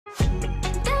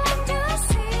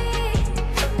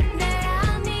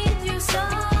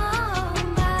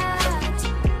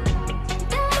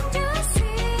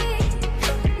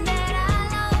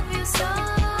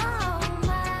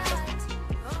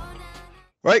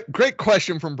Right. Great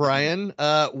question from Brian.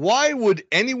 Why would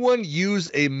anyone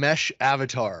use a mesh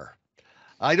avatar?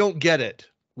 I don't get it.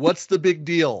 What's the big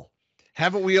deal?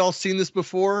 Haven't we all seen this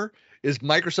before? Is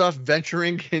Microsoft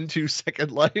venturing into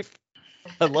Second Life?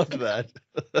 I loved that.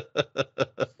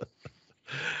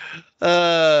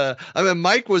 I mean,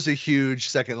 Mike was a huge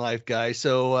Second Life guy.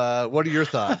 So, what are your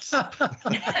thoughts?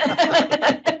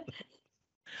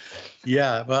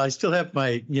 Yeah, well, I still have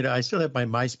my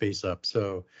MySpace up.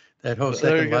 So that whole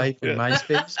Second Life and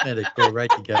MySpace, man, it go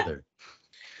right together.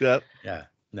 Yep. Yeah.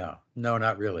 No,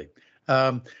 not really.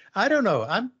 I don't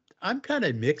know. I'm kind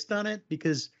of mixed on it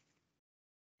because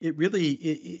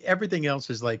everything else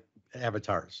is like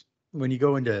avatars. When you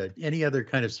go into any other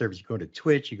kind of service, you go into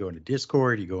Twitch, you go into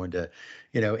Discord, you go into,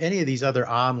 any of these other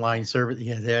online service.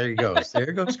 Yeah, there he goes.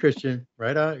 There goes Christian.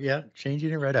 Right up. Yeah,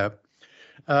 changing it right up.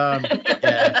 Yeah.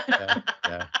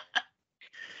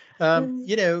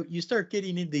 You start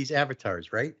getting into these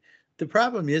avatars, right? The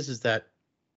problem is that,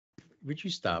 would you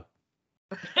stop?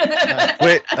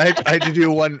 Wait, I had to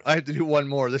do one. I have to do one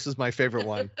more. This is my favorite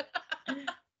one.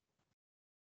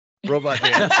 Robot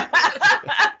dance.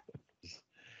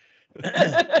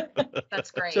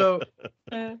 That's great. So,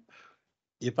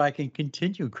 if I can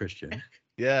continue, Christian.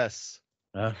 Yes.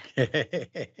 Okay.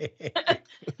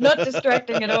 Not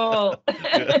distracting at all.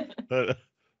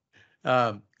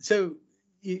 So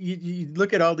you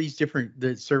look at all these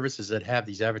the services that have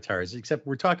these avatars, except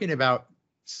we're talking about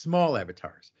small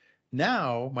avatars.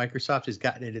 Now, Microsoft has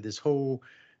gotten into this whole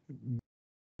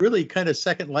really kind of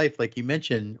Second Life, like you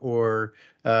mentioned, or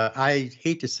I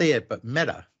hate to say it, but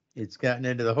meta. It's gotten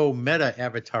into the whole meta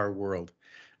avatar world,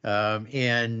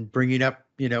 and bringing up,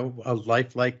 a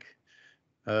lifelike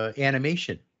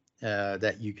animation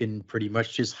that you can pretty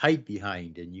much just hide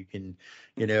behind, and you can,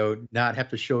 not have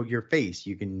to show your face.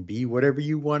 You can be whatever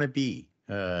you want to be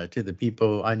to the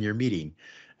people on your meeting.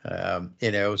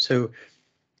 So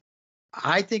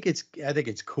I think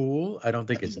it's cool. I don't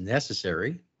think it's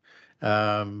necessary.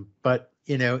 But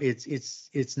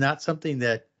it's not something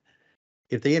that,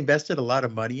 if they invested a lot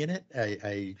of money in it,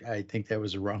 I think that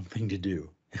was the wrong thing to do.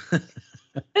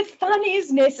 The fun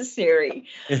is necessary.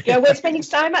 We're spending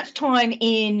so much time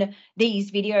in these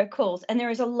video calls, and there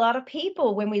is a lot of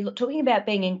people, when we're talking about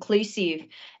being inclusive,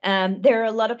 there are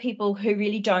a lot of people who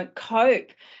really don't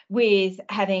cope with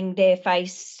having their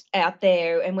face out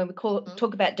there. And when we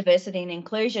talk about diversity and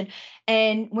inclusion,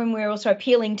 and when we're also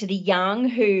appealing to the young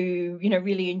who,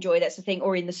 really enjoy that sort of thing,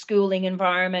 or in the schooling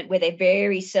environment where they're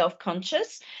very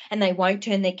self-conscious and they won't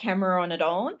turn their camera on at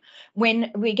all.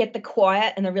 When we get the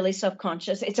quiet and the really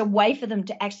self-conscious, it's a way for them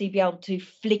to actually be able to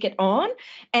flick it on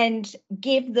and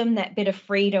give them that bit of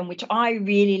freedom, which I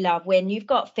really love. When you've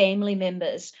got family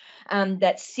members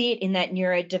that sit in that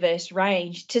neurodiverse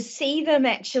range, to see them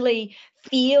actually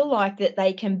feel like that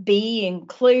they can be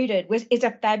included is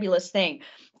a fabulous thing.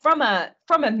 From a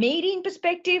meeting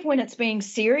perspective, when it's being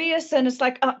serious and it's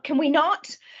like, can we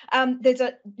not? There's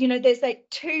like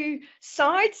two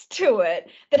sides to it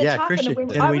that it's hard.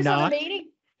 Christian, I was on a meeting.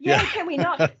 Yeah, can we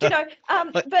not? But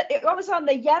I was on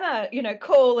the Yammer,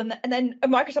 call, and then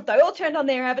Microsoft, they all turned on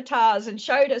their avatars and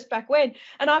showed us back when,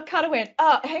 and I kind of went,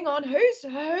 hang on, who's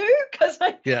who? Because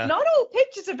not all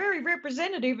pictures are very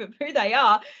representative of who they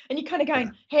are, and you're kind of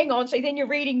going, hang on. So then you're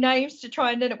reading names to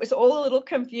try, and then it was all a little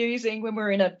confusing when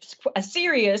we're in a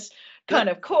serious kind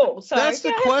of call. So that's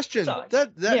the question.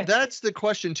 That's the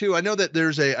question too. I know that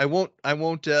there's I won't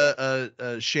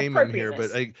shame him here,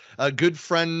 but a good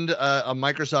friend, a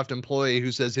Microsoft employee,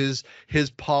 who says his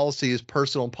policy, his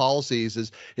personal policies,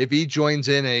 is if he joins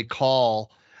in a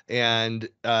call and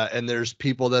there's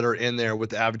people that are in there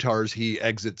with avatars, he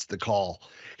exits the call.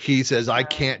 He says, I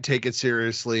can't take it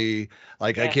seriously.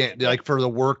 I can't, like, for the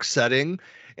work setting.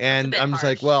 And I'm just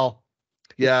like, well,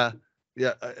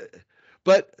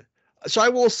 but. So I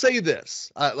will say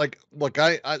this, I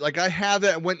have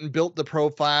it. I went and built the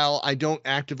profile. I don't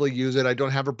actively use it. I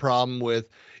don't have a problem with,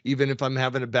 even if I'm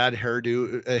having a bad hair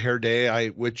day,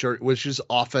 which is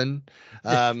often,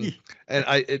 and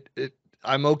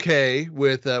I'm okay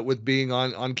with being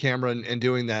on camera and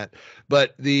doing that.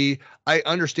 But I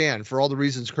understand, for all the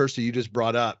reasons, Kirsty, you just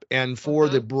brought up, and for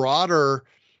the broader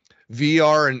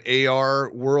VR and AR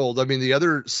world. I mean, the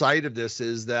other side of this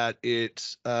is that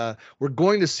we're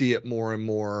going to see it more and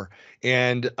more.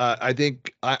 And I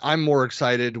think I'm more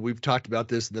excited. We've talked about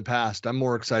this in the past. I'm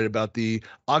more excited about the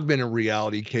augmented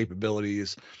reality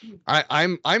capabilities.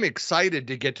 I'm excited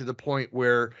to get to the point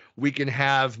where we can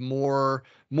have more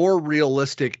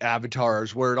realistic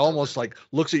avatars, where it almost like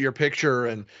looks at your picture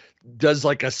and does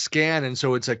like a scan, and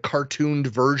so it's a cartooned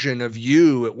version of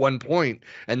you at one point,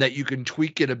 and that you can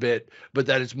tweak it a bit, but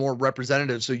that it's more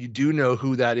representative, so you do know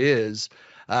who that is.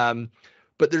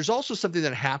 But there's also something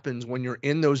that happens when you're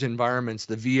in those environments,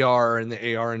 the VR and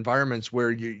the AR environments,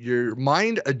 where your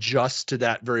mind adjusts to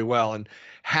that very well. And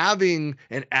having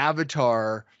an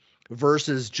avatar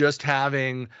versus just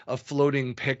having a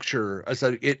floating picture,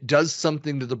 so it does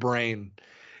something to the brain.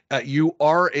 You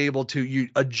are able to you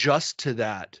adjust to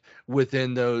that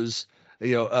within those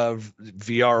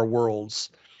VR worlds,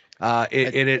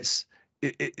 and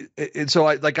so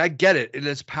I get it, and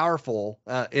it's powerful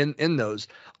in those.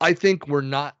 I think we're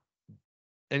not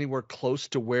anywhere close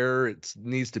to where it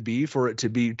needs to be for it to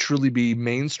be truly be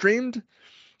mainstreamed.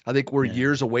 I think we're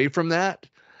years away from that.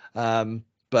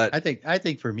 But I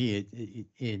think for me,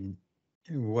 in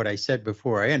what I said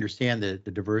before, I understand the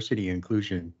diversity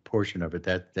inclusion portion of it.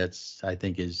 That's I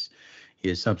think is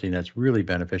something that's really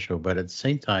beneficial. But at the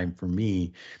same time, for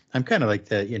me, I'm kind of like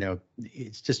that.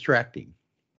 It's distracting.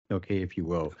 Okay, if you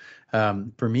will.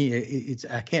 For me, it's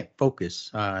I can't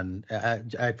focus on.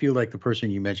 I feel like the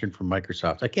person you mentioned from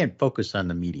Microsoft. I can't focus on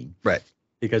the meeting. Right.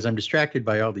 Because I'm distracted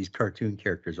by all these cartoon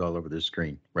characters all over the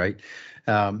screen, right?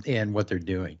 And what they're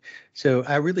doing. So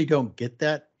I really don't get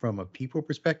that from a people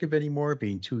perspective anymore,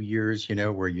 being 2 years,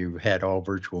 where you had all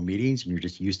virtual meetings and you're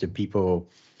just used to people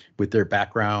with their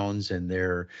backgrounds and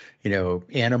their,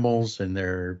 animals and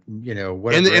their,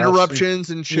 whatever. And the else. interruptions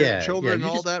and children and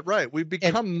all just, that. Right. We've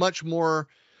become much more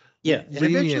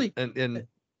lenient and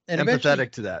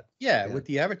empathetic to that. Yeah. With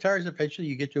the avatars, eventually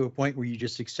you get to a point where you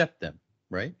just accept them.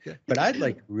 Right. Yeah. But I'd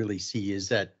like to really see is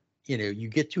that, you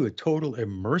get to a total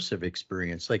immersive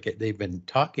experience like they've been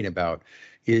talking about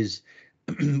is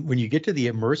when you get to the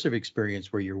immersive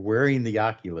experience where you're wearing the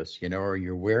Oculus, or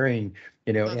you're wearing,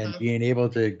 and being able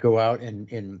to go out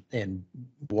and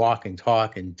walk and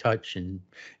talk and touch and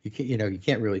you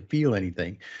can't really feel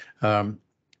anything.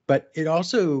 But it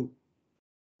also,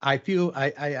 I feel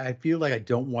like I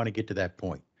don't want to get to that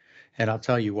point. And I'll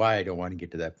tell you why I don't want to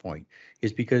get to that point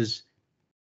is because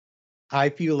I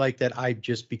feel like that I've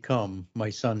just become my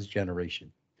son's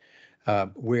generation,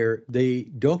 where they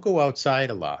don't go outside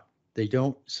a lot. They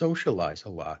don't socialize a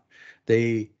lot.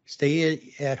 They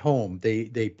stay at home.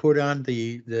 They put on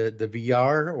the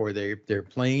VR or they're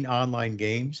playing online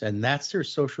games, and that's their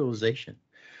socialization,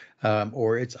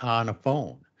 or it's on a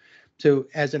phone. So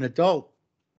as an adult,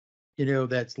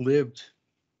 that's lived,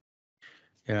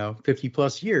 50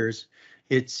 plus years,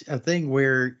 it's a thing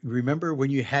where remember when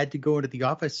you had to go into the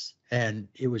office and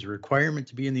it was a requirement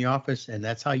to be in the office, and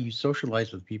that's how you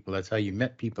socialized with people. That's how you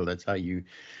met people. That's how you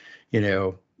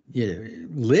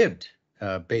lived,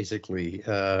 basically.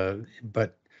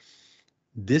 But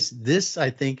this I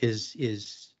think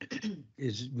is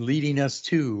leading us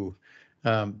to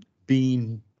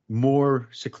being more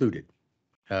secluded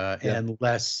and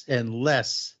less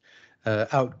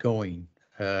outgoing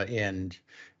and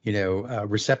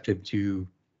receptive to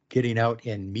getting out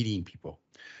and meeting people.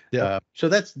 Yeah. So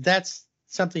that's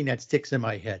something that sticks in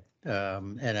my head,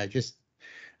 and I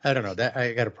don't know that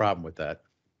I got a problem with that.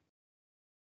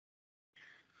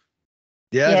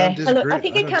 Yeah, I don't disagree. Look, I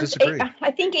think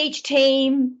I think each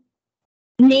team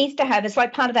needs to have, it's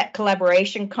like part of that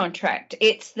collaboration contract.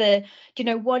 It's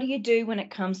what do you do when it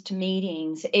comes to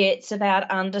meetings? It's about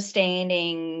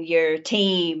understanding your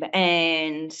team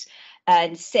and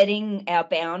setting our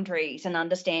boundaries and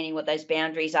understanding what those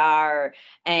boundaries are,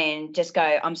 and just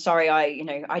go, I'm sorry,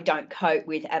 I don't cope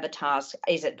with avatars.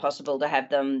 Is it possible to have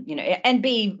them, and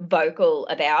be vocal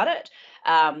about it?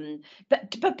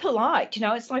 But polite,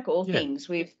 it's like all things.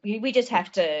 We just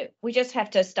have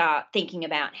to start thinking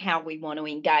about how we want to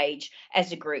engage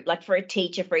as a group. Like for a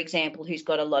teacher, for example, who's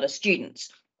got a lot of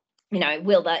students,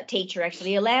 will that teacher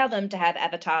actually allow them to have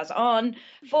avatars on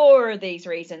for these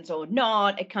reasons or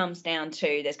not? It comes down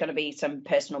to there's going to be some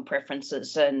personal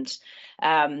preferences, and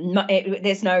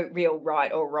there's no real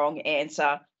right or wrong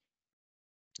answer.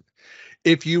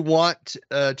 If you want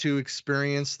to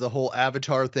experience the whole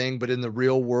avatar thing, but in the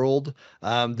real world,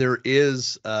 there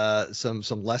is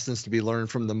some lessons to be learned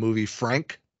from the movie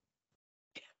Frank.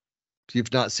 If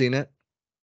you've not seen it.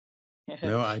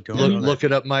 No, I don't. Look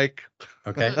it up, Mike.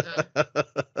 Okay.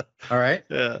 All right.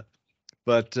 Yeah.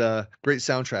 But great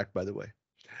soundtrack, by the way.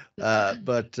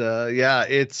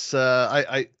 It's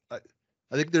I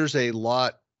think there's a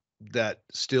lot that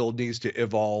still needs to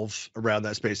evolve around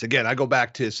that space. Again, I go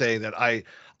back to saying that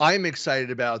I'm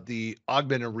excited about the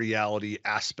augmented reality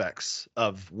aspects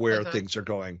of where things are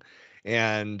going,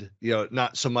 and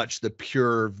not so much the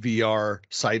pure VR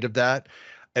side of that.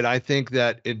 And I think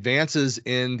that advances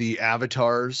in the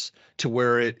avatars to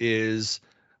where it is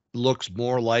looks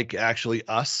more like actually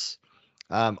us,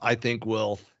 I think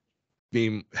will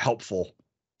be helpful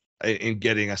in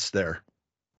getting us there.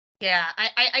 Yeah,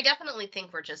 I definitely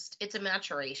think it's a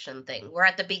maturation thing. We're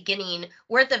at the beginning,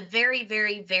 we're at the very,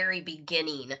 very, very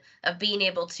beginning of being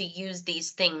able to use these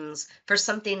things for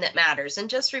something that matters. And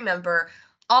just remember,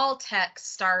 all tech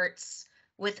starts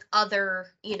with other,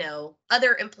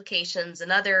 other implications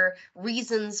and other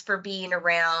reasons for being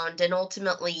around. And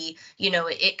ultimately,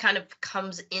 it kind of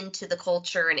comes into the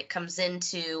culture and it comes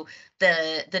into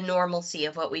the normalcy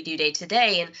of what we do day to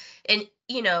day. And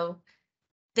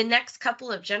the next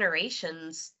couple of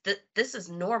generations, this is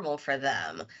normal for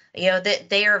them. That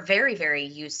they are very, very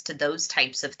used to those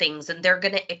types of things, and they're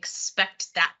going to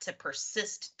expect that to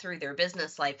persist through their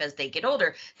business life as they get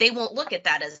older. They won't look at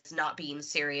that as not being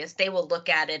serious. They will look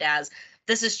at it as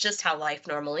this is just how life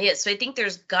normally is. So I think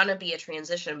there's going to be a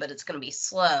transition, but it's going to be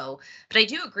slow. But I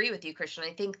do agree with you, Christian.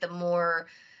 I think the more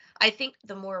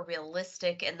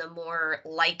realistic and the more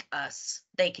like us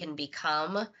they can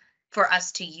become for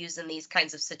us to use in these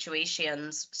kinds of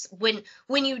situations when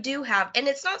you do have, and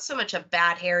it's not so much a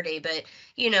bad hair day, but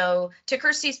to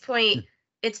Kirsty's point,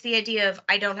 it's the idea of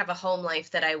I don't have a home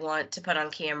life that I want to put on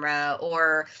camera,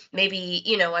 or maybe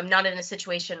I'm not in a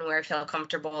situation where I feel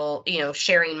comfortable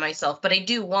sharing myself, but I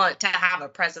do want to have a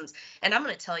presence. And I'm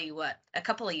going to tell you what, a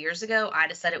couple of years ago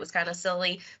I'd have said it was kind of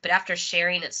silly, but after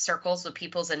sharing at circles with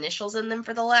people's initials in them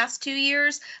for the last 2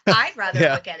 years, I'd rather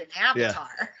look at an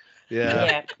avatar.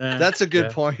 Yeah. That's a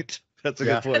good point. That's a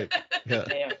good point. Yeah.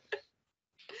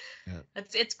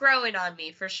 It's growing on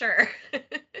me for sure.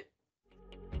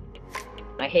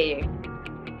 I hear you.